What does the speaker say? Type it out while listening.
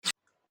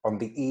On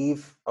the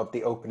eve of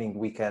the opening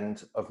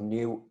weekend of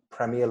new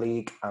Premier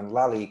League and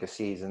La Liga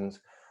seasons,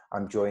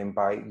 I'm joined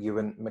by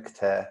Euan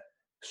McTear,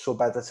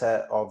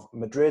 sub-editor of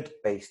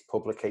Madrid-based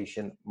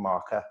publication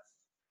Marca.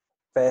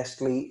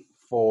 Firstly,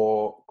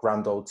 for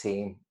Grand Old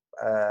Team,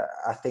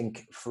 I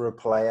think for a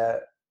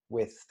player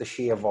with the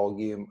sheer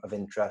volume of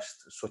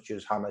interest, such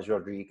as James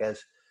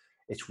Rodriguez,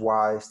 it's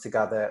wise to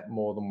gather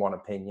more than one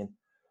opinion.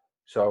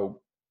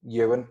 So,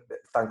 Euan,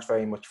 thanks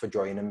very much for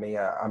joining me.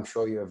 I'm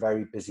sure you're a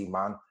very busy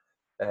man.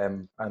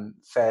 And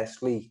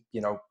firstly,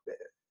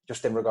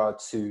 just in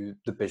regards to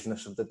the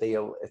business of the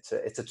deal, it's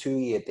a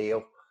 2-year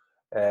deal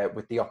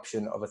with the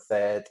option of a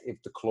third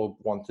if the club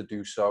want to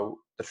do so.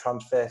 The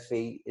transfer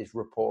fee is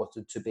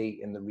reported to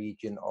be in the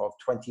region of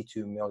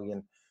 22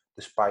 million,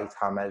 despite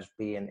James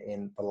being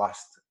in the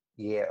last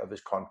year of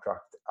his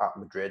contract at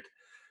Madrid.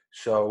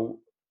 So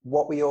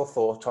what were your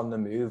thoughts on the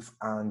move,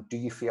 and do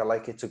you feel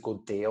like it's a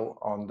good deal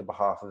on the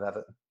behalf of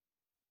Everton?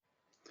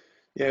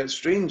 Yeah, it's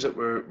strange that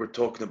we're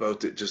talking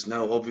about it just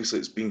now. Obviously,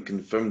 it's been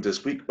confirmed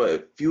this week, but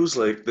it feels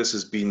like this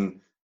has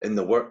been in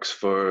the works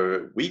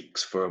for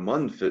weeks, for a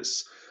month.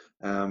 It's,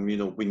 we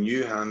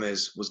knew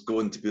James was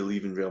going to be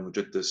leaving Real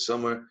Madrid this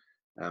summer.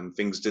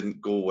 Things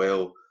didn't go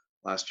well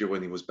last year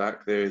when he was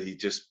back there. He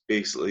just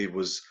basically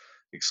was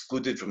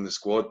excluded from the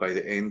squad by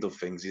the end of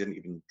things. He didn't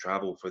even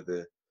travel for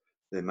the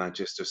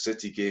Manchester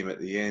City game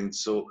at the end.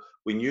 So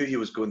we knew he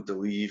was going to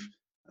leave.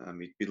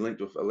 He'd been linked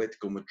with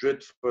Atletico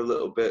Madrid for a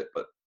little bit,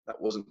 but that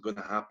wasn't going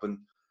to happen.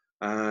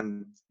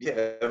 And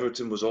yeah,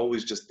 Everton was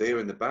always just there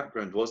in the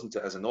background, wasn't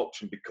it, as an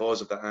option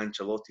because of the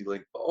Ancelotti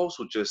link, but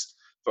also just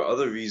for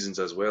other reasons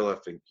as well, I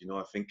think.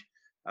 I think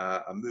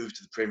a move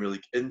to the Premier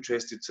League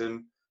interested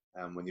him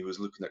when he was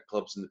looking at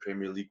clubs in the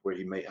Premier League where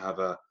he might have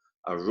a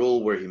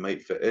role where he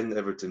might fit in.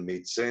 Everton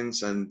made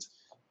sense. And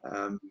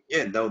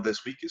now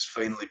this week it's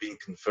finally been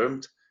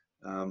confirmed.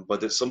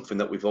 But it's something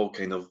that we've all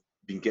kind of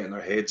been getting our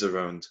heads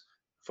around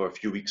for a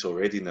few weeks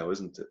already now,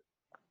 isn't it?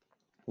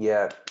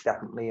 Yeah,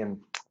 definitely. And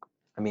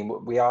I mean,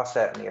 we are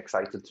certainly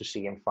excited to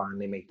see him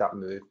finally make that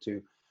move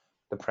to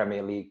the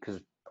Premier League,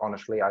 because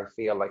honestly, I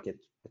feel like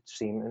it's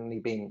seemingly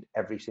been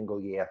every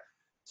single year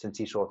since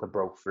he sort of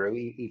broke through,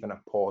 even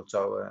at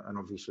Porto, and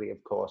obviously,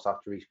 of course,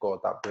 after he scored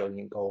that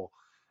brilliant goal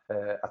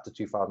at the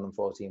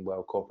 2014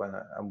 World Cup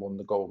and won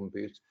the Golden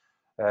Boot.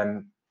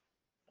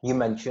 You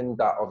mentioned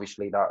that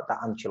obviously that the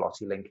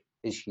Ancelotti link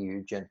is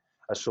huge, and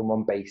as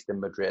someone based in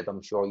Madrid,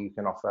 I'm sure you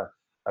can offer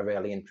a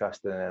really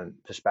interesting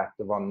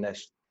perspective on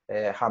this.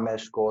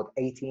 James scored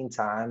 18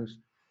 times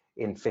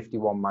in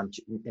 51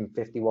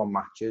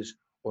 matches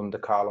under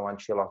Carlo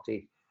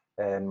Ancelotti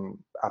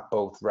at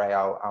both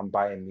Real and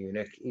Bayern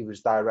Munich. He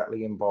was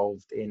directly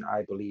involved in,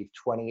 I believe,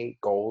 28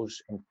 goals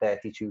in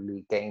 32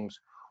 league games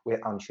with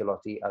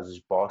Ancelotti as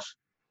his boss.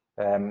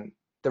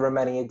 There are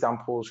many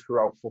examples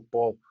throughout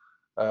football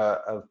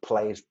of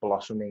players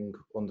blossoming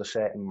under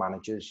certain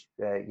managers.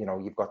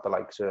 You've got the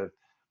likes of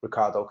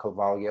Ricardo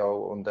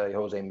Carvalho under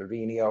Jose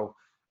Mourinho,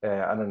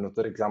 and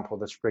another example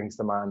that springs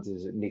to mind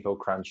is Nico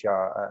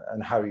Cranchar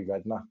and Harry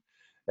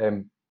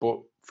Redknapp.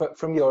 But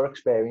from your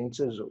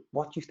experiences,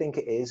 what do you think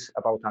it is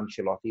about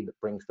Ancelotti that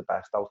brings the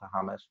best out of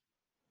James?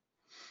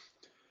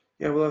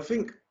 Yeah, well, I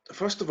think,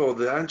 first of all,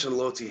 the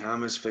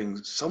Ancelotti-James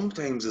thing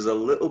sometimes is a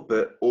little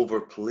bit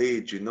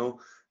overplayed,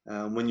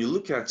 When you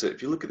look at it,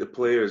 if you look at the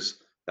players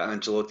that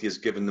Ancelotti has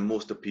given the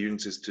most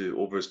appearances to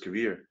over his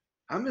career,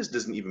 James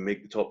doesn't even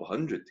make the top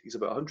 100. He's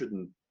about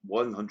 101,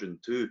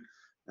 102.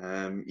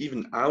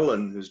 Even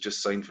Alan, who's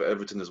just signed for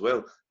Everton as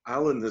well,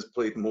 Alan has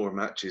played more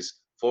matches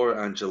for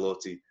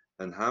Ancelotti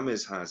than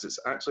James has. It's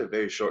actually a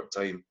very short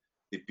time.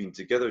 They've been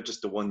together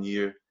just the 1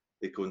 year.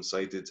 They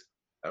coincided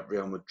at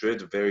Real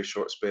Madrid, a very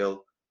short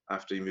spell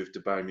after he moved to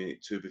Bayern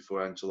Munich too,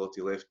 before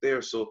Ancelotti left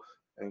there. So,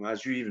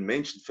 as you even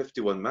mentioned,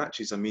 51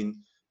 matches. I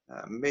mean,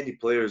 many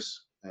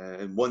players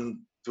in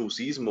one full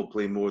season will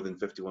play more than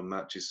 51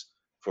 matches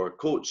for a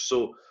coach.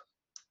 So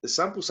the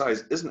sample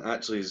size isn't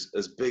actually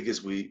as big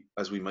as we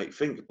might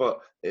think, but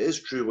it is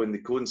true when they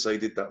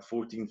coincided, that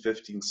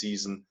 14-15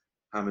 season,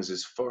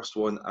 James' first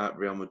one at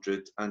Real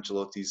Madrid,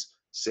 Ancelotti's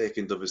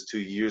second of his 2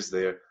 years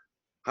there.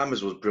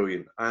 James was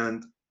brilliant,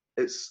 and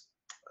it's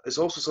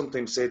also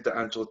sometimes said that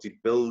Ancelotti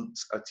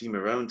builds a team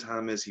around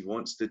James. He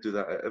wants to do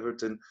that at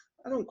Everton.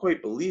 I don't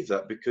quite believe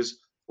that, because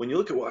when you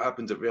look at what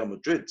happened at Real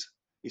Madrid,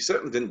 he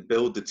certainly didn't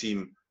build the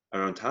team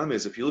around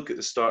James. If you look at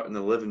the starting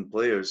 11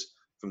 players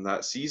from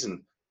that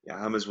season,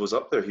 yeah, James was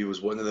up there. He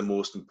was one of the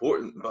most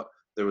important, but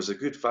there was a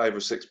good 5 or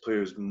 6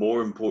 players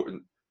more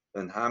important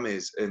than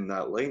James in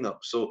that lineup.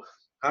 So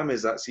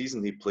James that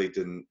season, he played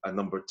in a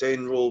number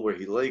 10 role where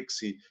he likes.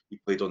 He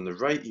played on the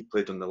right, he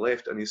played on the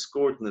left, and he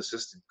scored and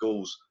assisted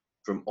goals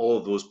from all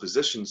of those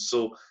positions.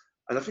 So,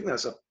 and I think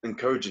that's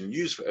encouraging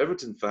news for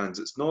Everton fans.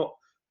 It's not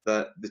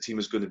that the team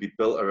is going to be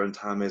built around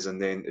James, and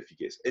then if he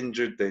gets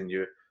injured, then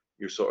you're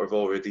sort of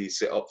already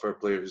set up for a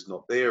player who's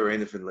not there or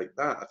anything like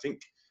that. I think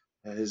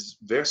his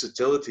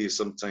versatility is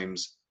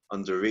sometimes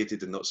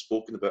underrated and not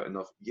spoken about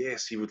enough.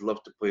 Yes, he would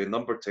love to play a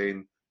number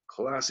 10,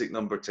 classic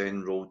number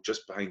 10 role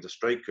just behind a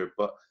striker,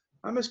 but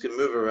James can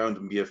move around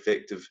and be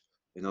effective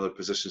in other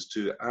positions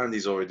too, and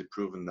he's already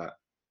proven that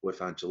with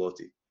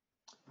Ancelotti.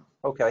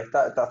 Okay,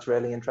 that's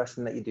really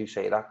interesting that you do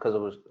say that, because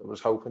I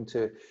was hoping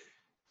to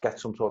get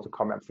some sort of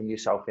comment from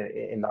yourself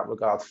in that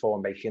regard.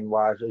 Formation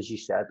wise, as you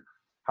said,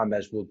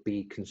 James would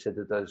be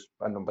considered as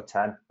a number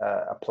 10,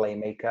 a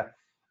playmaker,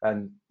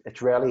 and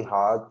it's really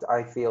hard,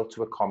 I feel,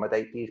 to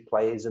accommodate these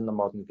players in the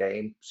modern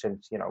game,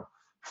 since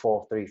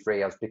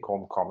 4-3-3 has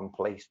become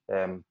commonplace.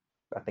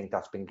 I think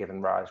that's been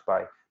given rise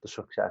by the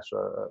success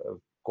of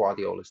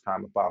Guardiola's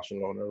time at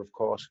Barcelona, of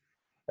course.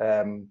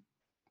 Um,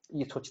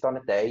 you touched on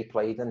it there. He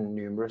played in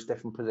numerous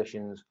different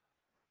positions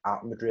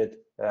at Madrid.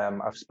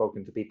 I've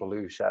spoken to people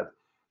who said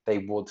they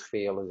would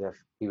feel as if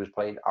he was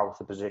played out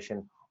of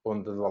position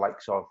under the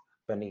likes of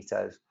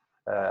Benitez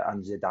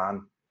and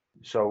Zidane.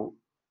 So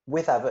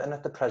with Everton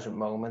at the present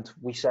moment,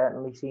 we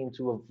certainly seem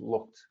to have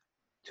looked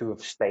to have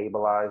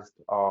stabilised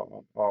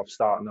our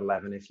starting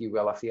 11, if you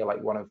will. I feel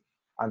like one of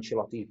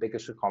Ancelotti's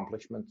biggest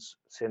accomplishments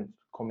since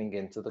coming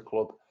into the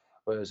club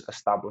was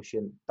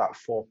establishing that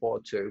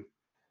 4-4-2.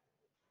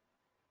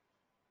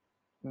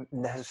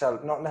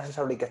 Not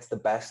necessarily gets the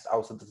best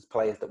out of the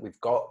players that we've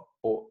got,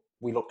 but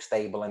we look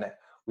stable in it.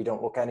 We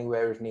don't look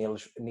anywhere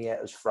near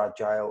as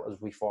fragile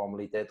as we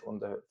formerly did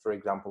under, for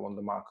example,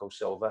 under Marco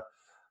Silva.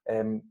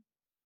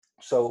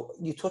 So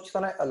you touched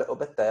on it a little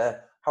bit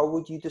there. How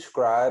would you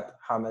describe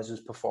James's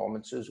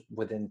performances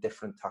within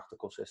different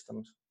tactical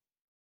systems?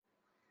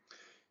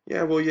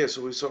 Yeah, well, yeah,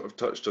 so we sort of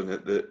touched on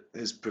it, that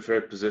his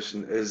preferred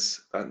position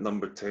is at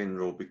number 10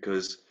 role,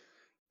 because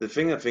the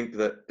thing I think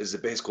that is the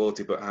best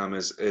quality about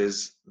James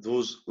is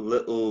those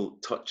little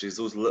touches,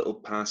 those little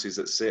passes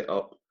that set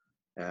up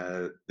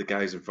the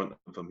guys in front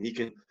of him. He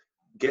can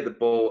get the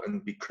ball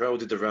and be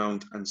crowded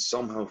around and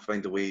somehow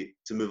find a way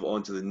to move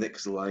on to the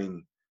next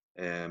line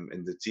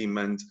in the team.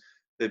 And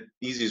the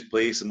easiest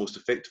place, the most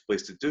effective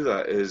place to do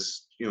that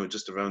is,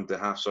 just around the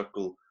half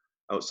circle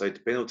outside the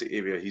penalty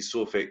area. He's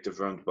so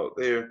effective round about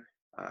there,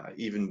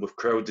 even with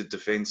crowded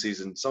defences.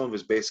 And some of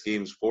his best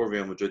games for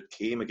Real Madrid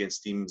came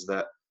against teams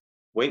that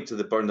went to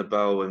the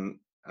Bernabeu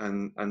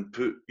and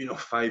put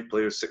 5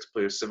 players, 6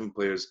 players, 7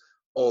 players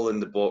all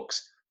in the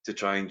box to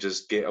try and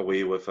just get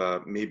away with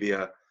maybe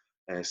a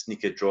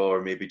sneaky draw,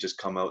 or maybe just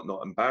come out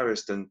not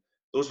embarrassed. And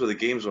those were the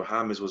games where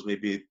James was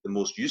maybe the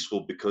most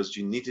useful, because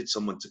you needed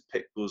someone to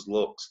pick those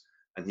locks,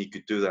 and he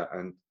could do that.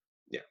 And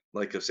yeah,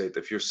 like I've said,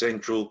 if you're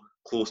central,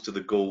 close to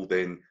the goal,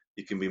 then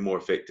you can be more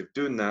effective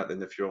doing that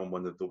than if you're on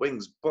one of the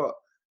wings. But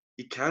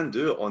he can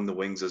do it on the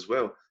wings as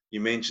well. You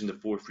mentioned the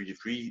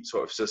 4-3-3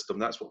 sort of system.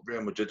 That's what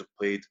Real Madrid have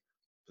played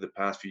for the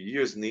past few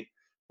years, and he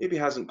maybe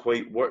hasn't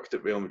quite worked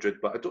at Real Madrid,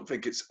 but I don't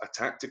think it's a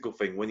tactical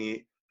thing. When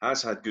he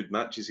has had good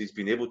matches, he's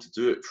been able to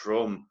do it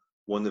from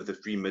one of the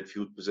three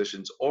midfield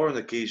positions, or on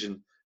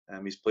occasion,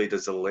 he's played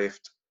as a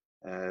left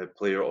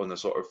player on a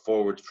sort of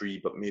forward three,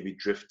 but maybe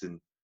drifting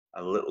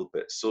a little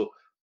bit. So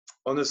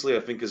honestly,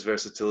 I think his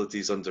versatility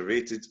is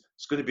underrated.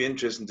 It's going to be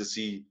interesting to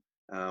see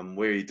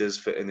where he does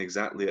fit in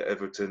exactly at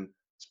Everton,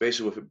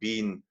 especially with it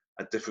being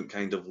a different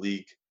kind of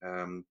league.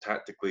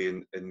 Tactically,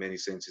 in many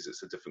senses,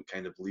 it's a different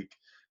kind of league.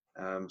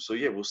 So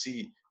yeah, we'll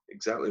see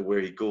exactly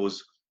where he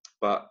goes.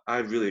 But I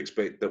really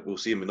expect that we'll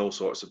see him in all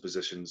sorts of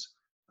positions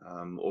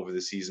over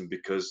the season,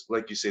 because,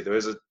 like you say, there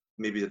is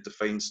maybe a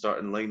defined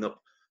starting lineup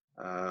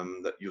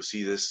that you'll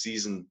see this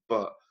season.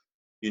 But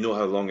you know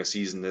how long a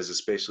season is,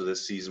 especially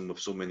this season with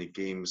so many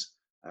games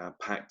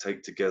packed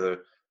tight together.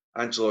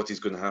 Ancelotti's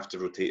going to have to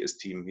rotate his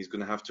team. He's going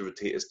to have to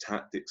rotate his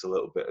tactics a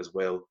little bit as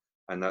well,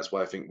 and that's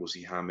why I think we'll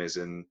see James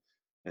in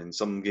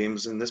some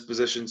games in this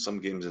position, some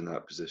games in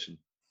that position.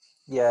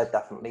 Yeah,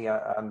 definitely.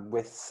 And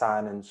with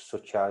signings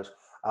such as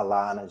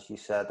Alan, as you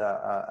said,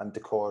 and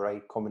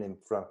Decore coming in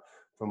from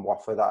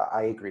Watford,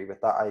 I agree with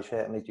that. I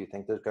certainly do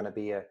think there's going to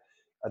be a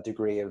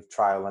degree of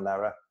trial and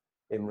error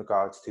in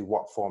regards to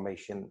what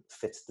formation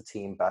fits the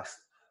team best.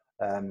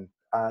 And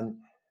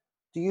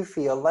do you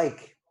feel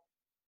like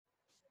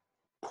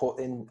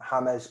putting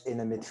James in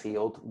a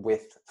midfield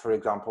with, for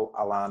example,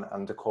 Alan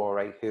and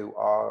Decore, who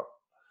are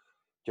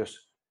just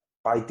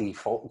by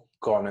default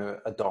going to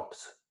adopt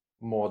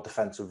more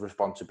defensive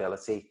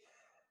responsibility,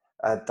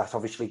 that's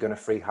obviously going to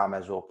free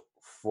James up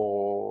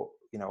for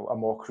a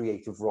more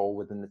creative role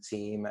within the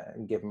team,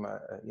 and give him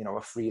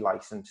a free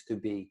license to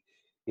be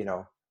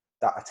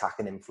that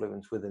attacking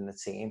influence within the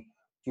team.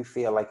 Do you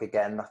feel like,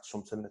 again, that's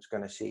something that's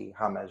going to see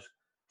James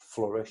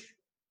flourish?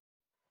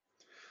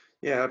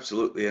 Yeah,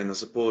 absolutely. And I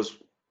suppose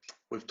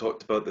we've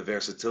talked about the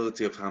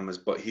versatility of James,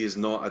 but he is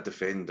not a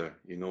defender,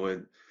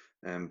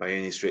 by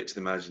any stretch of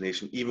the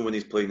imagination. Even when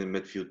he's playing in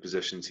midfield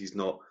positions, he's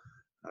not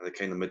the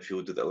kind of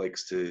midfielder that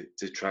likes to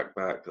track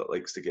back, that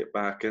likes to get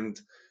back,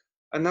 and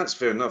that's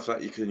fair enough.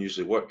 That you can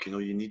usually work.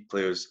 You need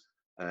players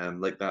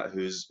like that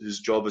whose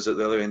job is at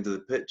the other end of the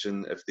pitch,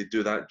 and if they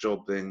do that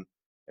job, then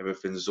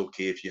everything's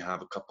okay. If you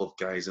have a couple of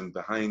guys in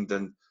behind,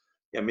 and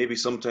yeah, maybe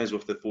sometimes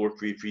with the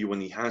 4-3-3,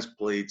 when he has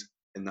played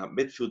in that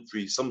midfield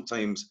three,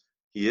 sometimes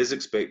he is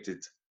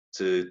expected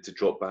to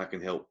drop back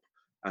and help,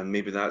 and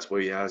maybe that's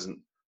where he hasn't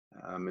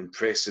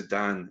impressed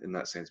Zidane in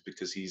that sense,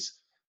 because he's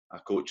a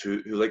coach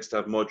who likes to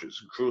have Modric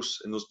and Kroos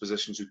in those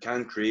positions, who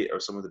can create, are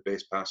some of the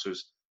best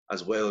passers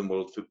as well in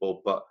world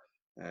football. But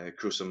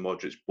Kroos and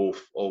Modric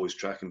both always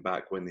tracking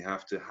back when they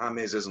have to.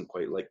 James isn't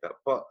quite like that.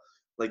 But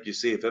like you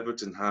say, if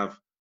Everton have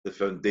the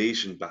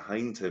foundation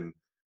behind him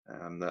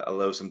that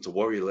allows him to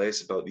worry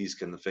less about these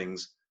kind of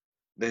things,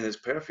 then it's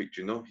perfect.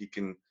 He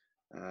can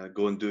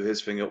go and do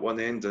his thing at one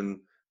end, and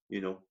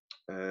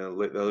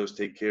let the others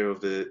take care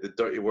of the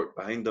dirty work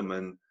behind them,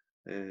 and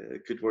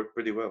it could work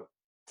pretty well.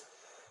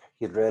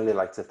 You'd really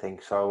like to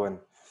think so, and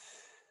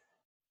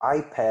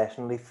I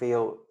personally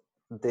feel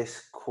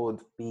this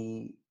could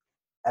be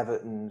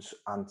Everton's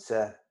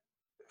answer.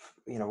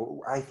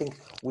 I think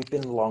we've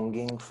been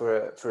longing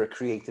for a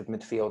creative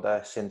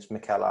midfielder since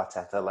Mikel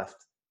Arteta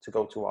left to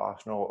go to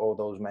Arsenal all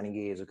those many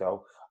years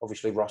ago.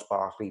 Obviously, Ross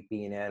Barkley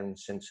been in and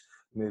since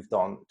moved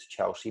on to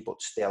Chelsea, but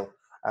still,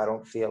 I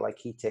don't feel like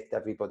he ticked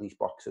everybody's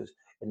boxes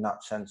in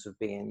that sense of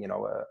being,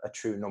 a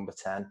true number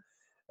 10.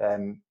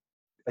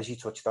 As you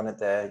touched on it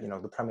there,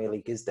 the Premier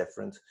League is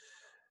different.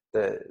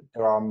 There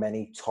are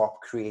many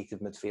top creative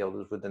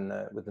midfielders within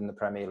the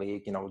Premier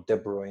League. De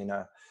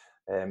Bruyne,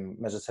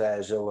 Mesut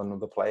Ozil,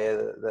 another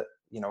player that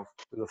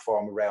the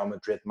former Real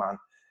Madrid man.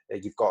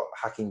 You've got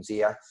Hakim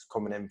Ziyech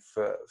coming in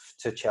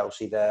to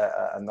Chelsea there,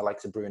 and the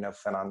likes of Bruno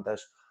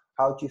Fernandes.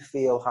 How do you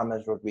feel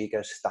James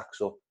Rodriguez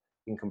stacks up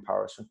in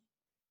comparison?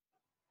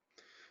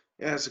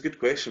 Yeah, it's a good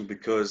question,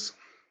 because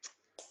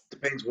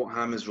depends what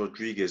James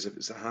Rodriguez. If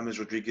it's a James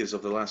Rodriguez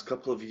of the last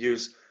couple of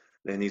years,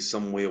 then he's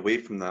some way away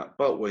from that.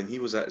 But when he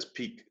was at his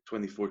peak,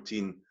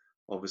 2014,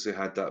 obviously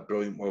had that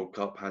brilliant World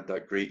Cup, had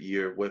that great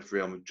year with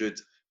Real Madrid.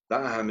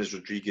 That James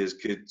Rodriguez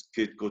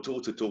could go toe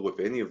to toe with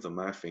any of them,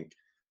 I think.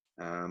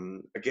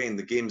 Again,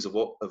 the game's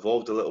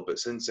evolved a little bit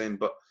since then,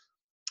 but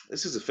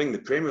this is the thing. The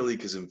Premier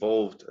League is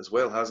involved as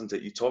well, hasn't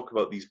it? You talk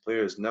about these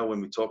players now. When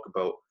we talk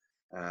about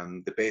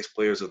the best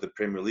players of the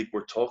Premier League,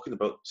 we're talking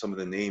about some of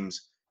the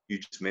names you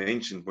just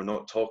mentioned. We're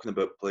not talking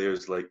about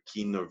players like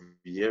Keane or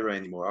Vieira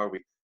anymore, are we?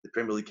 The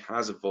Premier League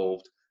has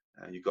evolved.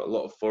 You've got a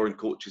lot of foreign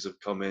coaches have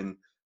come in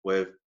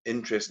with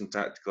interesting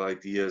tactical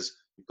ideas.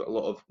 You've got a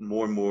lot of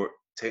more and more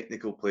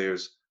technical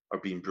players are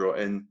being brought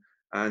in,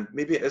 and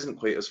maybe it isn't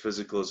quite as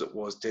physical as it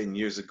was 10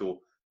 years ago.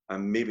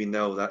 And maybe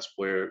now that's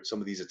where some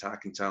of these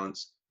attacking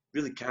talents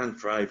really can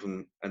thrive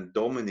and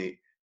dominate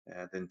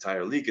the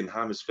entire league, and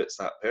James fits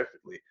that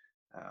perfectly.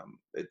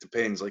 It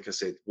depends, like I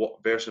said,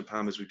 what version of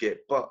James we get.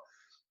 But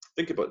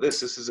think about this.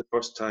 This is the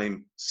first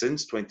time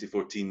since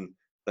 2014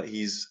 that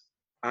he's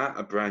at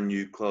a brand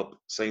new club,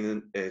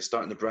 starting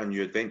a brand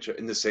new adventure,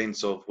 in the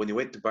sense of when he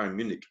went to Bayern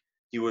Munich,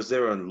 he was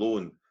there on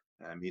loan.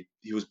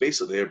 He was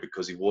basically there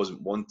because he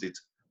wasn't wanted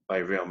by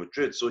Real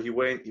Madrid. So he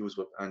was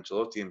with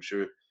Ancelotti, I'm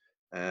sure.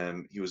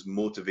 He was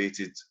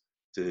motivated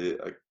to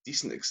a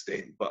decent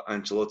extent, but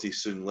Ancelotti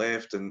soon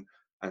left, and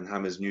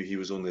James knew he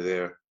was only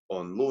there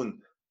on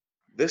loan.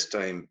 This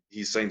time,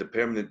 he's signed a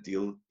permanent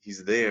deal.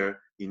 He's there.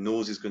 He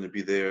knows he's going to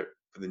be there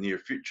for the near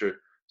future.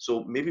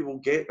 So maybe we'll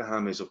get the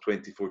James of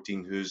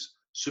 2014, who's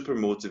super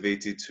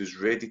motivated, who's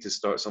ready to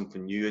start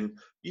something new. And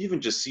you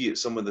even just see it,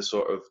 some of the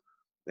sort of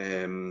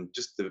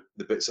just the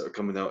bits that are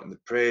coming out in the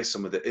press,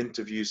 some of the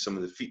interviews, some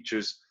of the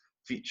features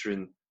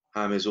featuring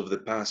James over the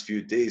past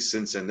few days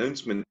since the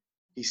announcement.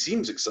 He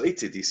seems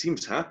excited. He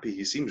seems happy.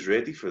 He seems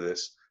ready for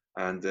this.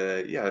 And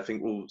yeah, I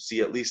think we'll see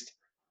at least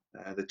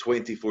the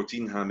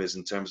 2014 James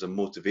in terms of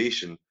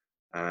motivation.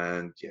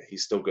 And yeah,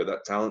 he's still got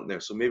that talent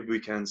there. So maybe we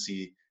can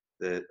see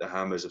the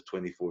James of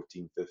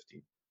 2014-15.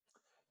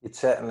 You'd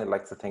certainly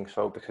like to think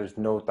so, because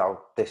no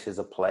doubt this is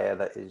a player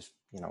that is,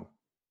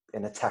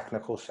 in a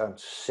technical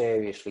sense,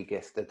 seriously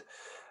gifted.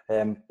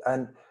 And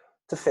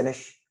to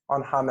finish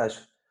on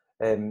James,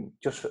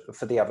 just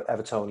for the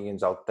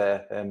Evertonians out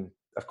there,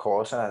 of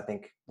course, and I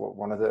think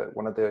one of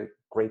the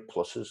great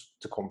pluses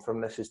to come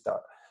from this is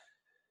that,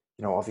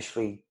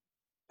 obviously,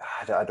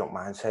 I don't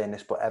mind saying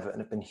this, but Everton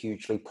have been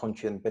hugely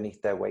punching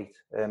beneath their weight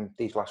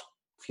these last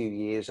few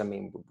years. I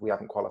mean, we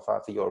haven't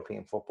qualified for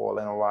European football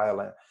in a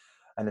while,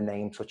 and a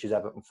name such as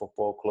Everton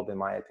Football Club, in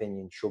my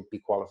opinion, should be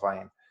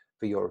qualifying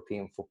for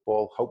European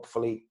football.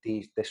 Hopefully,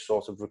 this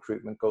sort of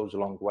recruitment goes a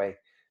long way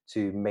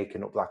to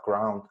making up that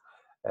ground.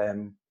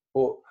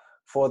 But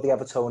for the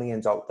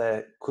Evertonians out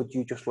there, could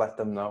you just let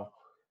them know,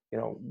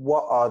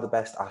 what are the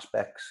best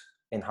aspects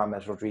in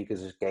James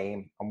Rodriguez's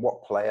game, and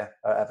what player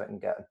are Everton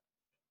getting?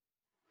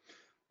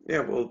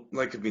 Yeah, well,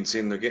 like I've been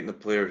saying, they're getting a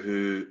player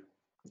who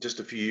just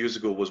a few years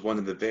ago was one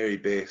of the very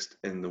best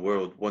in the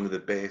world, one of the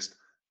best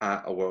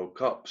at a World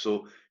Cup.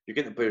 So you're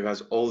getting a player who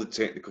has all the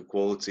technical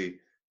quality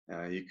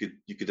you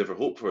could ever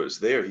hope for. It's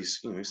there. He's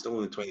still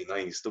only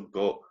 29. He's still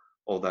got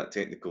all that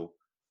technical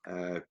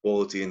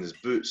quality in his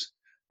boots.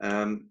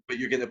 But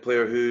you're getting a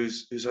player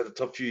who's had a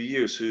tough few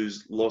years,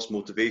 who's lost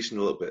motivation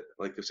a little bit,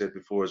 like I've said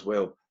before as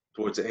well.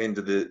 Towards the end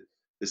of the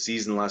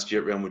season last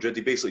year at Real Madrid,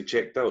 he basically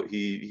checked out.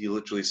 He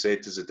literally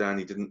said to Zidane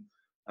he didn't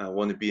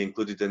want to be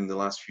included in the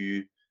last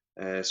few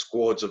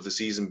squads of the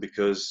season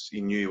because he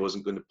knew he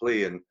wasn't going to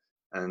play,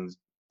 and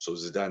so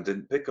Zidane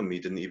didn't pick him. He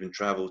didn't even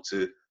travel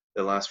to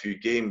the last few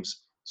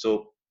games.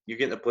 So you're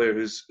getting a player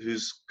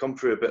who's come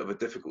through a bit of a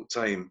difficult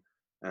time,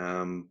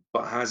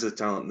 but has the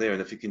talent there.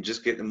 And if you can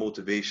just get the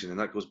motivation, and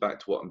that goes back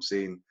to what I'm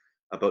saying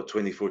about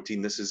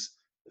 2014, this is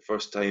the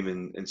first time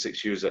in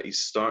 6 years that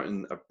he's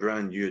starting a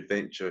brand new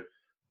adventure.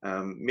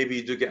 Maybe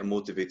you do get a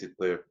motivated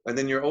player, and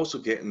then you're also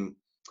getting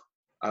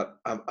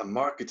a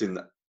marketing,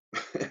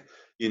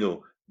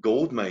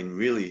 gold mine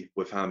really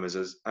with Hammers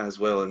as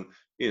well. And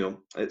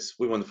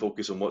we want to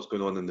focus on what's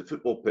going on in the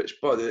football pitch,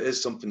 but it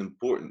is something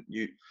important.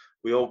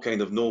 We all kind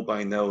of know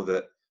by now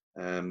that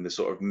the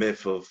sort of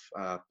myth of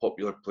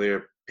popular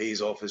player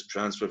pays off his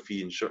transfer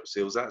fee and shirt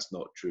sales, that's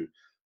not true.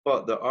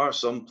 But there are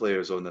some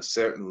players on a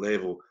certain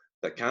level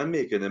that can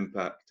make an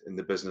impact in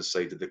the business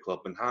side of the club,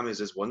 and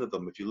James is one of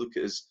them. If you look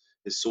at his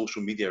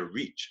social media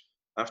reach,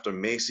 after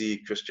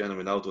Messi, Cristiano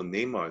Ronaldo, and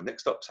Neymar,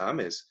 next up's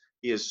James.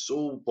 He is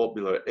so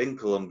popular in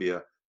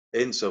Colombia,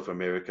 in South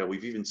America.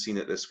 We've even seen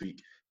it this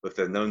week with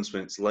the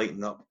announcements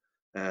lighting up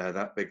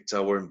that big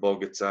tower in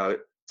Bogota,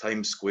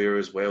 Times Square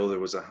as well. There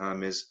was a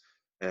James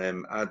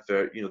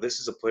advert. This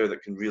is a player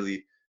that can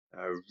really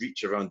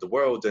reach around the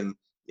world, and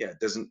it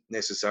doesn't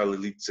necessarily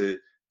lead to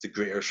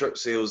greater shirt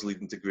sales,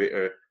 leading to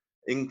greater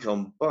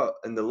income, but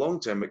in the long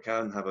term, it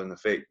can have an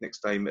effect. Next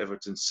time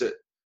Everton sit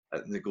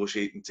at the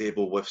negotiating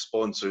table with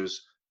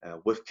sponsors,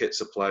 with kit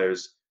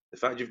suppliers, the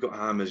fact you've got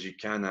Hammers, you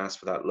can ask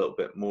for that little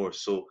bit more.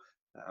 So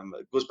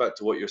it goes back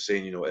to what you're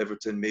saying.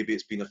 Everton, maybe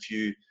it's been a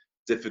few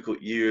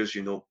difficult years.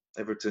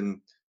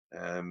 Everton,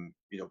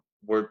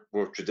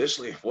 were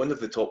traditionally one of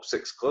the top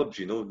six clubs.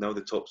 Now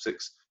the top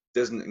six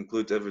doesn't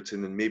include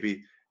Everton, and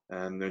maybe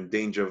they're in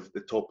danger of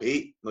the top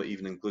eight, not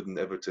even including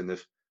Everton,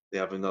 if they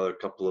have another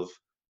couple of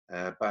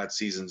bad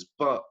seasons.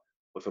 But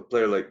with a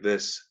player like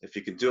this, if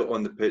you can do it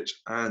on the pitch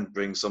and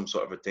bring some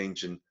sort of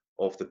attention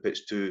off the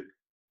pitch too,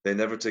 then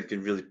Everton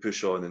can really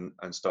push on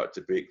and start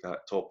to break that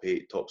top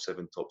eight, top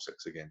seven, top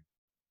six again.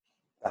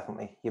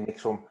 Definitely. You make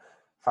some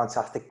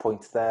fantastic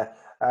points there.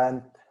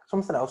 And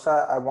something else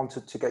I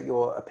wanted to get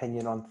your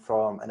opinion on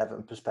from an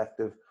Everton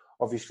perspective.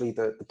 Obviously,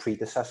 the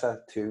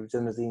predecessor to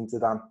Zinedine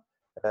Zidane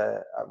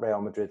at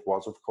Real Madrid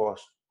was, of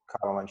course,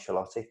 Carlo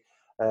Ancelotti.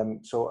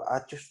 So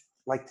I'd just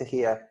like to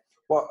hear,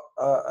 what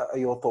are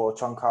your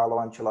thoughts on Carlo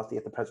Ancelotti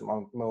at the present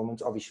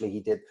moment? Obviously,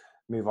 he did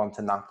move on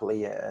to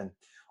Napoli, and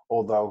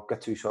although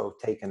Gattuso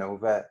taken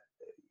over,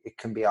 it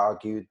can be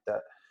argued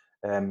that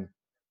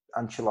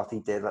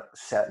Ancelotti did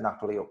set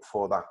Napoli up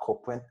for that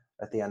cup win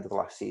at the end of the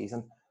last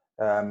season.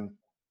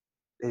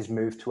 His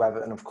move to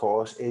Everton, of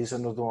course, is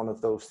another one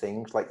of those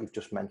things, like you've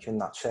just mentioned,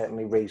 that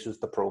certainly raises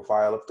the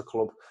profile of the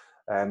club.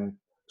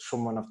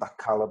 Someone of that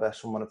calibre,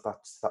 someone of that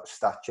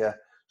stature,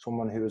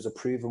 someone who is a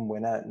proven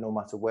winner no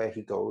matter where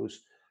he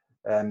goes.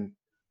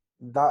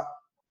 That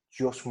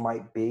just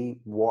might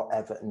be what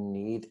Everton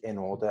need in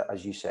order,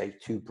 as you say,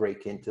 to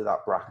break into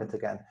that bracket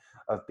again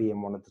of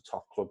being one of the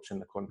top clubs in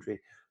the country.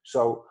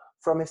 So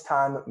from his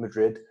time at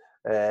Madrid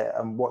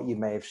and what you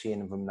may have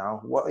seen of him now,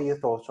 what are your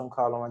thoughts on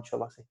Carlo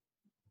Ancelotti?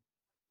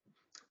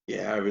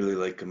 Yeah, I really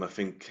like him. I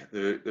think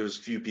there's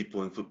few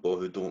people in football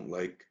who don't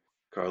like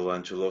Carlo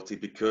Ancelotti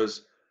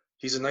because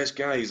he's a nice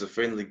guy. He's a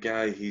friendly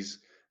guy. He's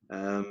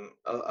a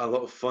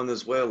lot of fun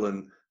as well,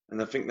 and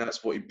I think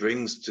that's what he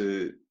brings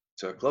to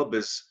a club.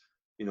 Is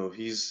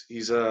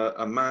he's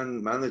a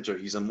manager.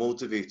 He's a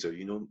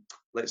motivator.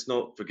 Let's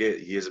not forget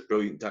he is a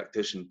brilliant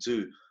tactician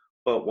too.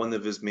 But one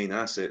of his main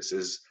assets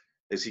is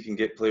he can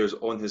get players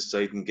on his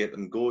side and get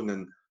them going,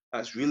 and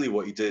that's really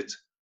what he did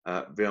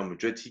at Real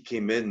Madrid. He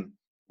came in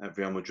at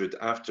Real Madrid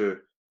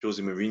after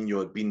Jose Mourinho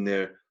had been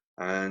there,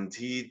 and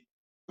he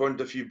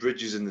burned a few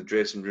bridges in the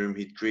dressing room.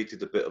 He'd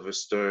created a bit of a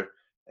stir,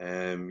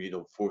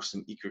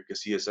 forcing Iker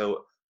Casillas out.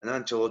 And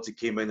Ancelotti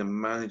came in and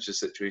managed the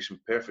situation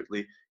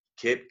perfectly.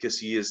 Kept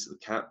Casillas the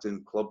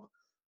captain, club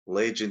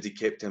legend. He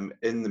kept him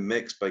in the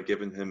mix by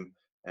giving him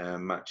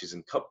matches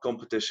in cup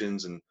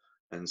competitions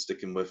and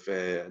sticking with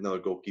another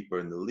goalkeeper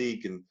in the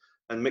league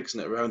and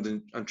mixing it around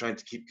and trying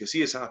to keep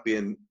Casillas happy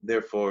and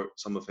therefore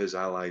some of his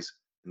allies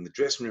in the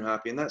dressing room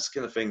happy. And that's the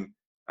kind of thing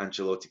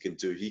Ancelotti can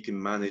do. He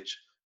can manage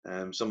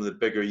some of the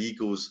bigger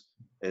egos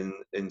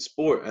in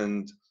sport.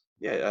 And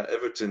at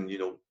Everton,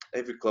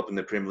 every club in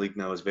the Premier League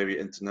now is very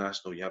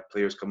international. You have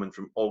players coming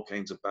from all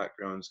kinds of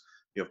backgrounds.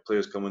 You have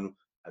players coming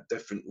at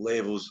different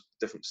levels,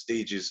 different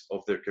stages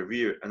of their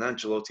career. And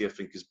Ancelotti, I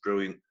think, is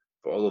brilliant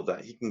for all of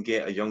that. He can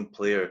get a young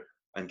player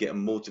and get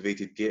him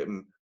motivated, get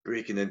him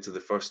breaking into the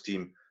first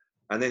team.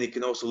 And then he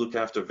can also look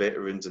after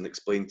veterans and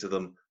explain to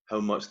them how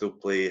much they'll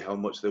play, how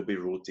much they'll be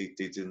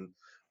rotated. And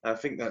I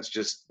think that's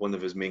just one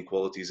of his main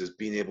qualities, is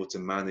being able to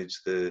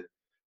manage the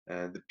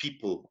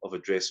people of a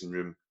dressing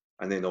room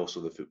and then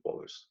also the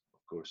footballers, of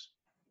course.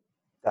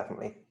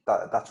 Definitely.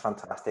 That's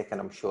fantastic.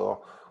 And I'm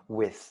sure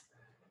with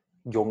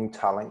young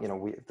talent,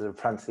 there are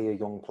plenty of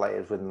young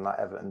players within that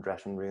Everton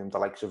dressing room, the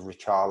likes of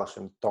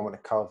Richarlison,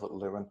 Dominic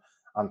Calvert-Lewin,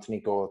 Anthony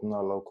Gordon,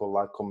 a local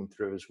lad coming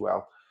through as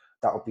well.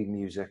 That'll be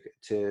music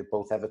to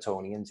both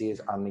Evertonians'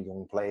 ears and the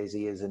young players'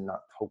 ears, and that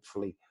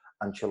hopefully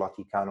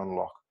Ancelotti can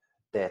unlock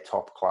their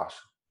top class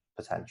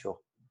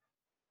potential.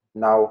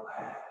 Now,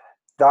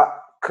 that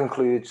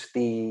concludes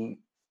the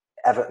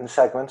Everton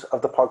segment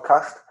of the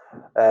podcast.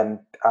 And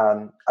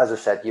as I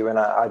said, Euan,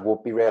 I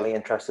would be really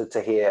interested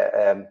to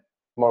hear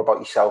more about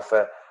yourself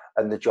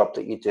and the job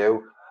that you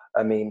do.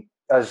 I mean,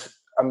 as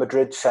a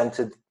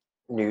Madrid-centered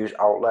news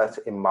outlet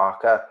in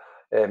Marca,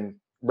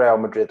 Real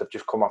Madrid have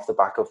just come off the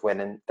back of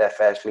winning their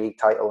first league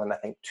title in, I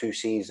think, 2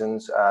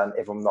 seasons. And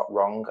if I'm not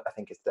wrong, I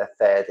think it's their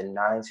third in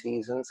 9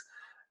 seasons.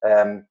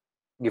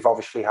 You've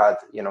obviously had,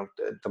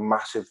 the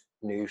massive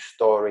news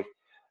story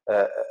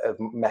of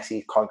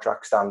Messi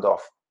contract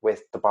standoff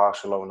with the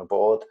Barcelona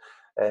board.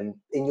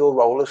 In your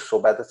role as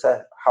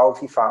sub-editor, how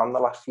have you found the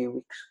last few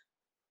weeks?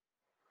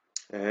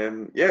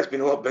 Yeah, it's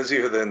been a lot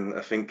busier than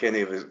I think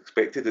any of us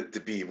expected it to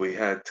be. We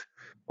had,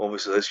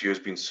 obviously, this year's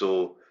been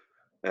so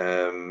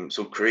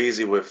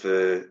crazy with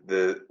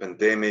the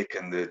pandemic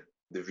and the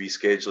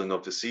rescheduling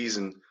of the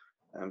season.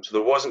 So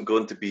there wasn't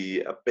going to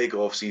be a big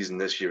off season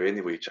this year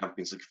anyway.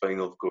 Champions League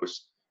final, of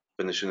course,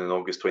 finishing on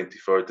August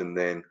 23rd, and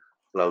then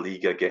La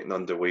Liga getting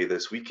underway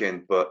this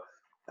weekend. But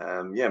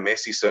yeah,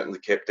 Messi certainly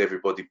kept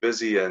everybody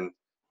busy, and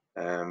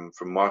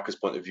from Marca's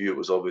point of view, it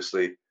was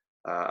obviously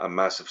a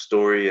massive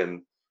story,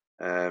 and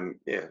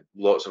yeah,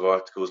 lots of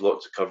articles,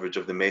 lots of coverage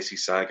of the Messi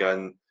saga,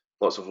 and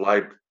lots of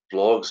live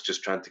blogs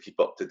just trying to keep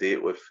up to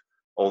date with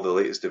all the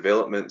latest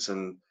developments.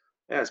 And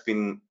yeah, it's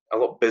been a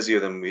lot busier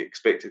than we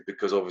expected,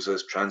 because obviously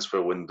this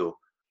transfer window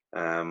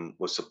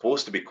was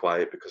supposed to be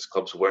quiet because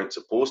clubs weren't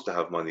supposed to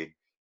have money.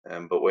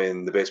 But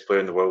when the best player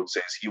in the world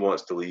says he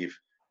wants to leave,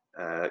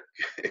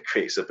 it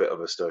creates a bit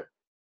of a stir.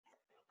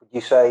 Would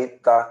you say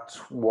that's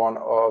one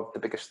of the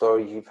biggest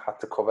stories you've had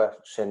to cover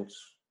since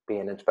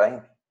being in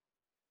Spain?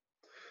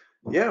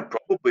 Yeah,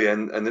 probably.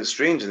 And it's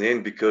strange in the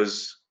end,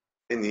 because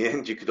in the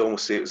end you could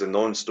almost say it was a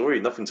non-story.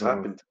 Nothing's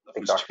happened,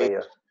 nothing's Exactly,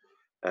 yeah.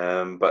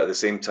 changed. But at the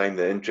same time,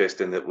 the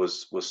interest in it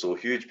was so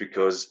huge,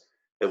 because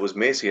it was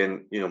Messi.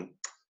 And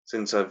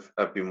since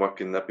I've been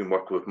working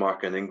with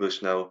Mark in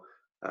English now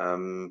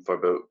for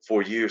about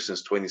 4 years,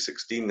 since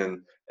 2016,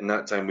 and in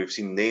that time we've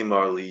seen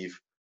Neymar leave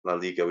La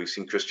Liga, we've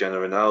seen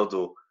Cristiano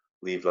Ronaldo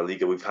leave La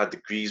Liga, we've had the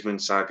Griezmann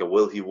saga.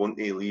 Will he? Won't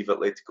he leave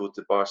Atletico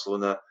to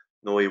Barcelona?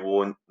 No, he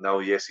won't. Now,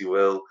 yes, he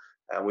will.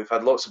 And we've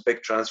had lots of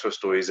big transfer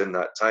stories in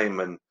that time,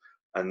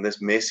 and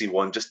this Messi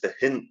one, just the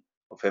hint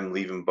of him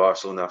leaving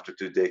Barcelona after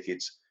 2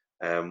 decades,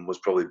 was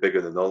probably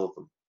bigger than all of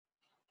them.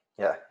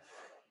 Yeah,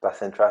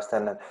 that's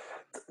interesting. And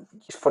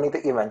it's funny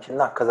that you mentioned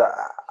that, because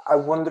I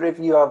wonder if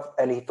you have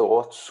any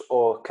thoughts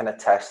or can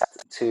attest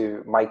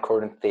to my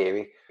current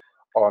theory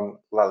on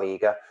La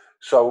Liga.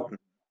 So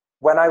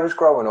when I was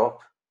growing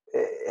up,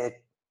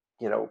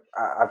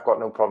 I've got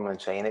no problem in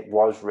saying it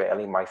was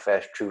really my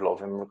first true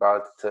love in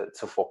regard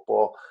to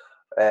football.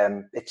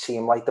 It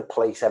seemed like the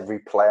place every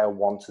player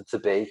wanted to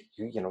be.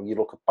 You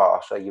look at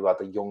Barca, you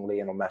had a young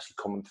Lionel Messi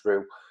coming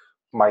through.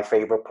 My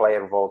favourite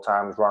player of all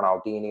time is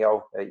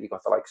Ronaldinho. You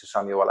got the likes of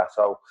Samuel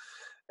Eto'o.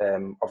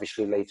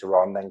 Obviously, later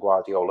on, then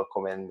Guardiola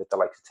come in with the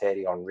likes of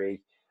Thierry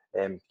Henry.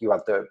 You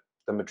had the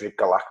Madrid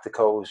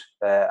Galacticos,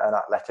 and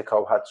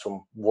Atletico had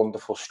some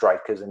wonderful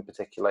strikers in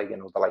particular.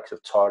 The likes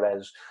of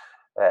Torres,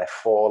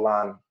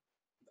 Forlan,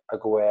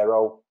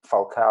 Aguero,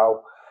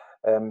 Falcao.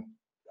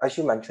 As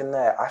you mentioned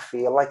there, I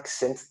feel like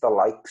since the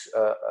likes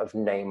of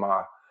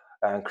Neymar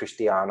and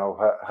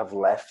Cristiano have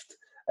left,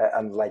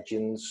 and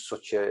legends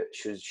such as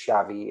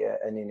Xavi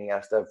and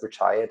Iniesta have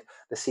retired,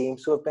 there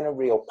seems to have been a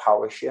real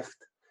power shift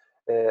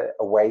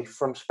away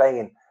from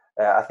Spain.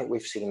 I think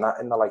we've seen that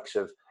in the likes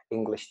of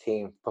English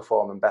teams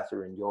performing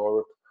better in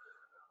Europe.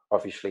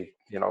 Obviously,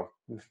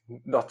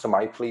 not to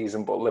my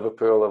pleasing, but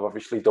Liverpool have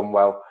obviously done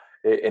well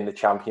in the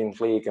Champions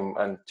League,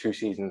 and 2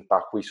 seasons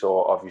back we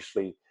saw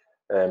obviously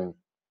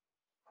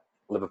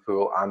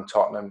Liverpool and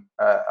Tottenham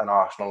and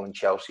Arsenal and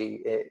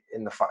Chelsea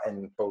in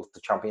both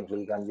the Champions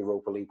League and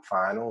Europa League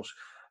finals.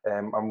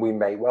 And we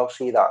may well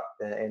see that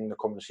in the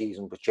coming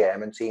season with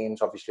German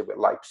teams, obviously with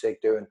Leipzig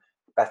doing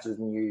better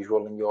than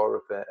usual in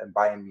Europe, and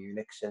Bayern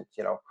Munich since,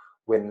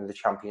 winning the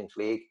Champions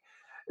League.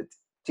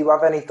 Do you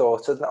have any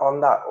thoughts on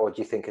that, or do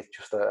you think it's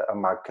just a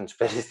mad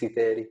conspiracy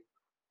theory?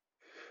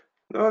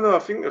 No, I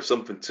think there's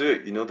something to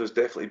it. There's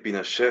definitely been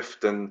a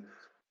shift, and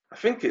I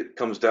think it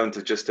comes down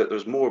to just that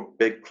there's more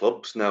big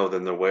clubs now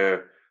than there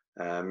were,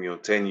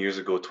 10 years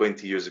ago,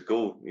 20 years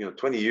ago.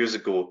 20 years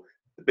ago,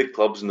 the big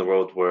clubs in the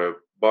world were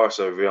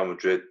Barca, Real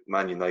Madrid,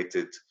 Man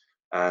United,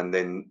 and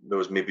then there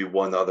was maybe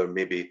one other,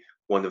 maybe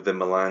one of the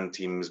Milan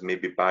teams,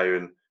 maybe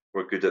Bayern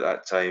were good at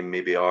that time,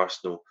 maybe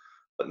Arsenal.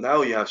 But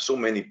now you have so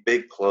many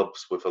big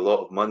clubs with a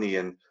lot of money,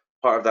 and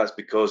part of that's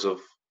because of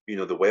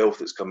the wealth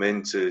that's come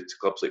into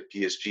clubs like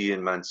PSG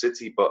and Man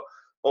City, but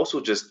also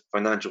just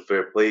financial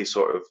fair play,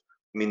 sort of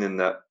meaning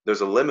that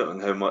there's a limit on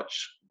how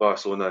much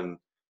Barcelona and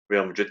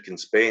Real Madrid can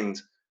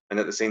spend, and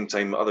at the same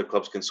time, other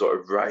clubs can sort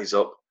of rise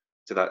up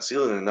to that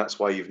ceiling, and that's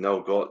why you've now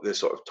got this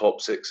sort of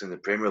top six in the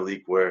Premier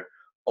League, where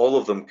all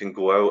of them can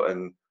go out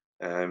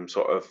and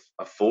sort of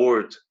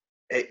afford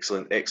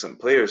excellent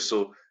players.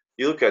 So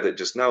you look at it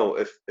just now,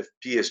 if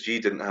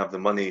PSG didn't have the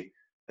money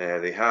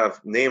they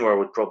have, Neymar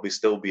would probably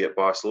still be at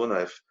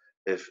Barcelona.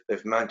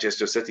 If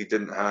Manchester City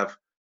didn't have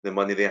the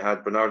money they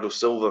had. Bernardo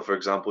Silva, for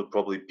example, would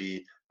probably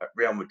be at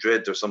Real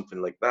Madrid or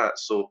something like that.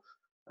 So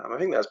I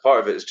think that's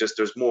part of it. It's just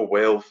there's more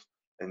wealth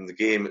in the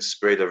game. It's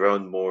spread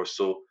around more.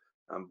 So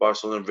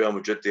Barcelona and Real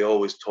Madrid, they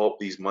always top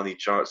these money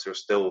charts. They're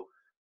still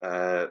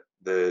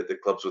the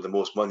clubs with the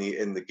most money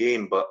in the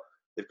game, but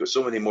they've got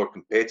so many more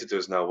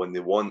competitors now when they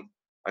want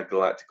a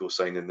Galactico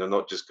signing. They're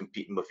not just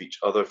competing with each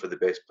other for the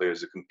best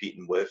players, they're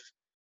competing with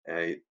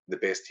the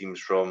best teams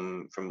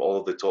from all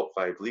of the top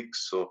 5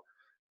 leagues. So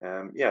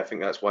yeah, I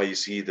think that's why you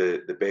see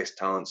the best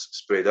talents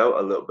spread out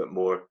a little bit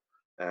more,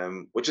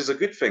 which is a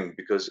good thing,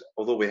 because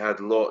although we had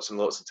lots and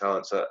lots of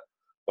talents at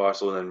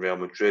Barcelona and Real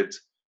Madrid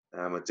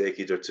a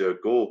decade or two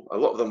ago, a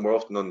lot of them were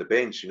often on the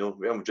bench.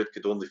 Real Madrid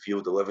could only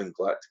field 11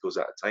 Galacticos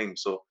at a time.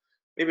 So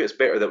maybe it's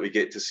better that we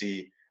get to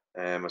see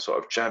a sort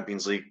of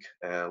Champions League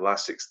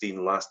last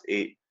 16, last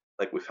 8,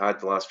 like we've had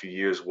the last few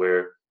years,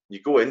 where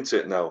you go into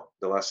it now,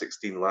 the last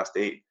 16, last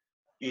 8,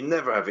 you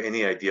never have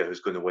any idea who's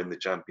going to win the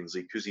Champions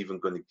League, who's even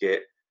going to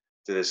get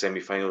to the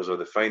semi-finals or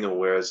the final.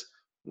 Whereas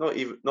not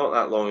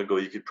that long ago,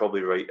 you could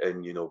probably write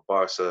in,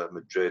 Barca,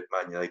 Madrid,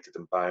 Man United,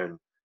 and Bayern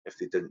if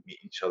they didn't meet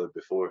each other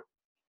before.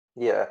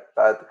 Yeah,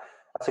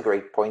 that's a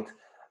great point.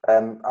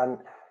 And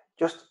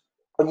just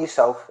on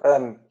yourself,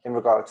 in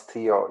regards to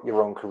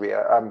your own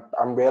career,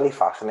 I'm really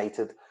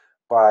fascinated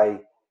by,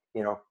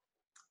 you know,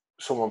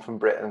 someone from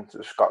Britain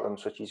to Scotland,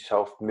 such as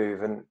yourself,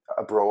 moving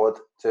abroad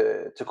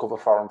to cover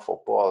foreign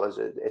football.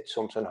 It's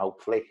something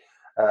hopefully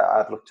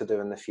I'd look to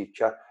do in the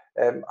future.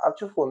 I'm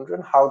just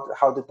wondering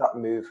how did that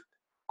move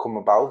come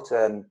about,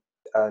 and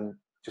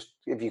just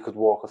if you could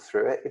walk us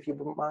through it, if you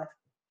wouldn't mind.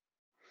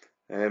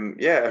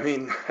 Yeah, I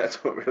mean, I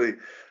don't really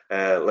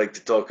like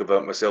to talk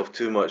about myself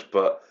too much,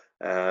 but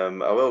I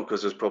will,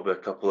 because there's probably a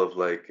couple of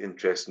like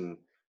interesting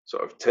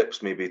sort of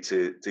tips maybe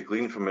to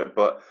glean from it.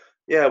 But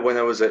yeah, when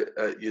I was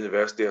at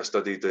university, I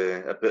studied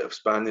a bit of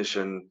Spanish,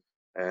 and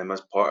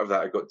as part of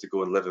that, I got to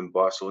go and live in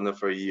Barcelona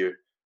for a year.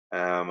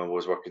 I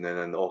was working in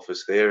an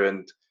office there,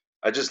 and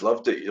I just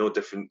loved it.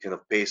 Different kind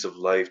of pace of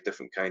life,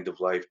 different kind of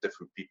life,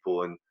 different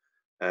people,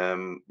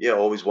 and yeah,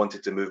 always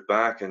wanted to move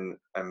back, and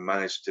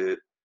managed to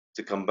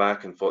come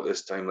back, and thought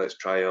this time let's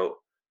try out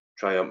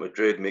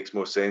Madrid. Makes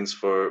more sense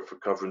for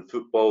covering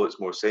football. It's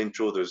more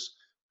central. There's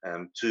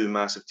 2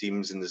 massive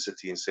teams in the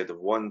city instead of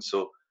one.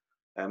 So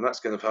that's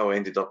kind of how I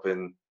ended up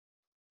in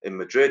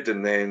Madrid.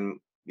 And then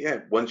yeah,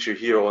 once you're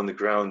here on the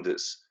ground,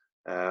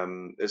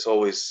 it's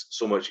always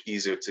so much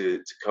easier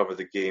to cover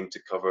the game, to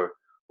cover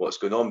what's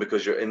going on,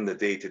 because you're in the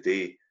day to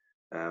day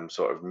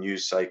sort of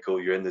news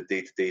cycle. You're in the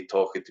day to day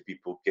talking to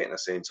people, getting a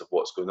sense of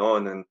what's going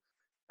on,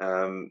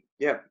 and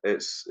yeah,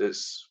 it's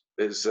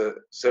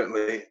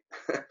certainly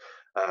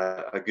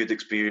a good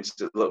experience.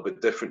 A little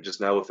bit different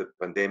just now with the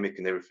pandemic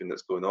and everything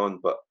that's going on,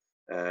 but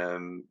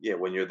yeah,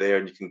 when you're there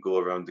and you can go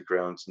around the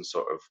grounds and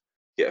sort of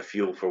get a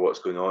feel for what's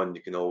going on,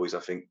 you can always, I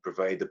think,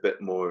 provide a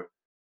bit more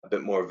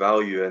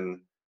value.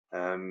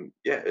 And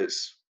yeah,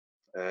 it's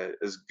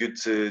good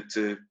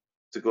to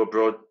go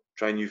abroad,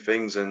 try new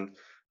things, and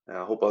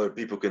I hope other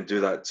people can do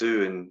that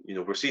too.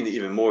 And we're seeing it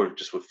even more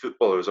just with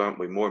footballers, aren't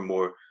we? More and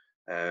more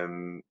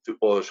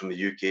footballers from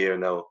the UK are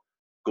now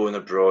going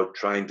abroad,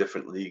 trying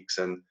different leagues,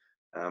 and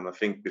I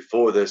think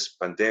before this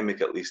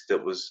pandemic, at least,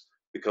 it was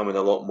becoming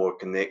a lot more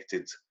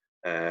connected.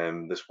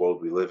 This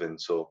world we live in,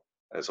 so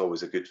it's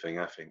always a good thing,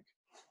 I think.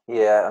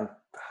 Yeah, and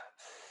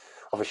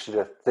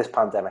obviously this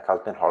pandemic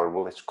has been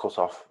horrible. It's cut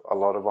off a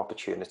lot of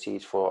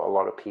opportunities for a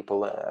lot of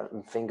people.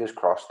 And fingers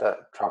crossed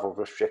that travel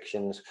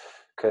restrictions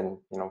can,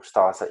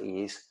 start at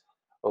ease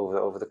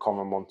over the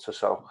coming months or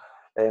so.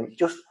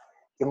 Just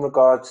in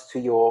regards to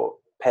your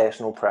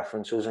personal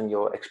preferences and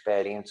your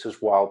experiences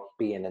while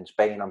being in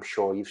Spain, I'm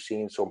sure you've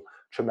seen some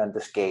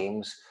tremendous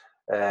games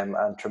and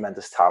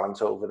tremendous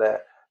talent over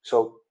there.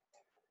 So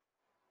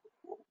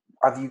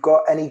have you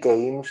got any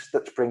games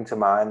that spring to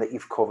mind that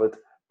you've covered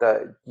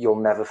that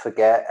you'll never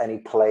forget? Any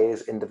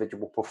players,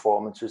 individual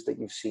performances that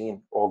you've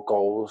seen, or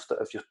goals that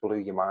have just blew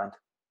your mind?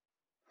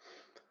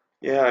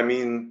 Yeah, I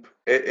mean,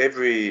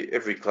 every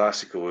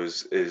Classico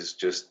is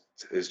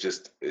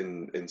just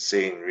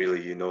insane,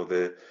 really.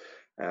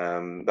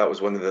 That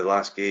was one of the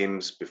last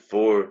games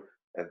before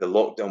the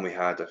lockdown we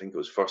had. I think it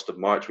was 1st of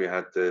March. We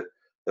had the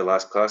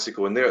last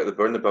Classico, and there at the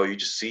Bernabeu, you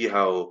just see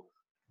how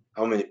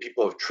many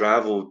people have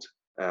traveled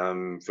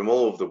from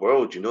all over the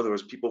world. There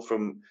was people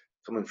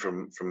coming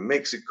from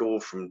Mexico,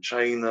 from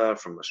China,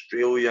 from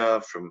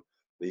Australia, from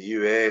the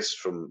US,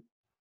 from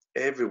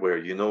everywhere.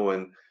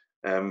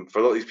 And for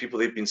a lot of these people,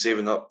 they've been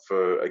saving up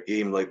for a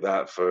game like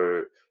that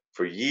for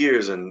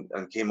years, and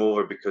came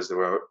over because they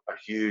were a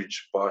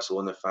huge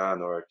Barcelona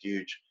fan or a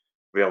huge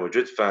Real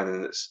Madrid fan.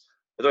 And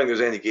I don't think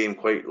there's any game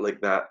quite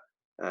like that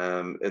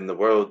in the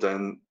world.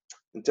 And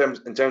in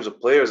terms of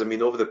players, I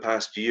mean, over the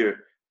past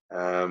year,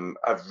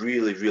 I've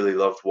really really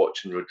loved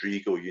watching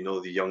Rodrigo.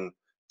 The young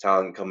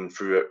talent coming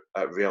through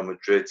at Real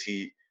Madrid.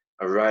 He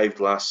arrived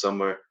last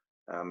summer.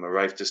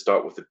 Arrived to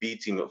start with the B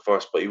team at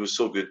first, but he was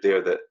so good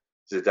there that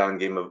Zidane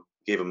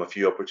gave him a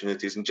few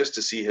opportunities, and just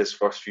to see his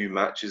first few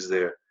matches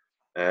there,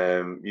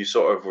 you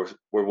sort of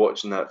were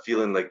watching that,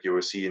 feeling like you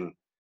were seeing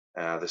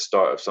the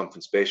start of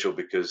something special,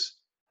 because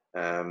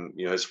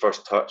his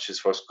first touch, his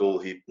first goal,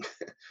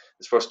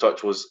 his first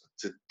touch was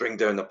to bring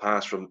down the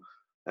pass from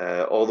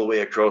all the way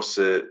across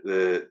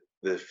the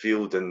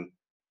field and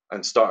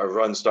start a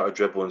run, start a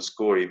dribble and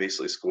score. He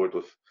basically scored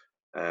with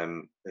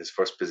his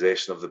first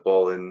possession of the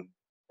ball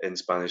in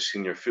Spanish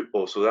senior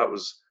football. So that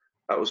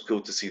was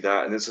cool to see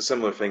that. And it's a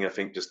similar thing, I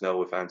think, just now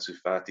with Ansu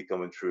Fati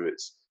coming through.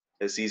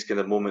 It's these kind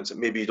of moments that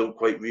maybe you don't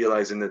quite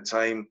realize in the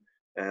time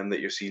that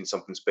you're seeing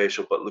something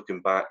special, but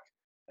looking back,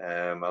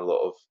 a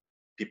lot of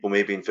people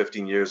maybe in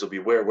 15 years will be,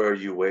 where were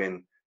you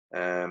when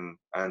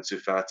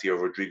Ansu Fati or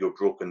Rodrigo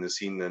broke in the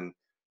scene?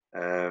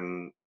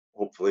 And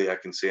hopefully I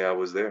can say I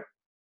was there.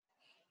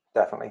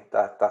 Definitely,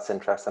 that's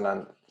interesting,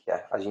 and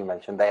yeah, as you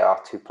mentioned, they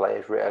are two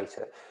players really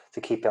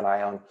to keep an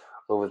eye on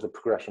over the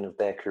progression of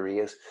their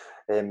careers.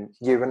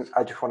 Euan,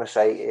 I just want to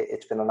say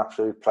it's been an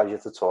absolute pleasure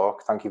to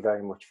talk. Thank you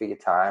very much for your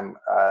time.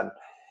 And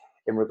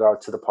in regard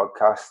to the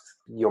podcast,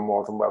 you're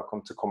more than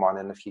welcome to come on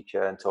in the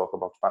future and talk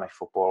about Spanish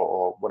football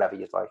or whatever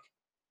you'd like.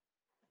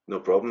 No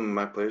problem,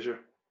 my pleasure.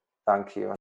 Thank you.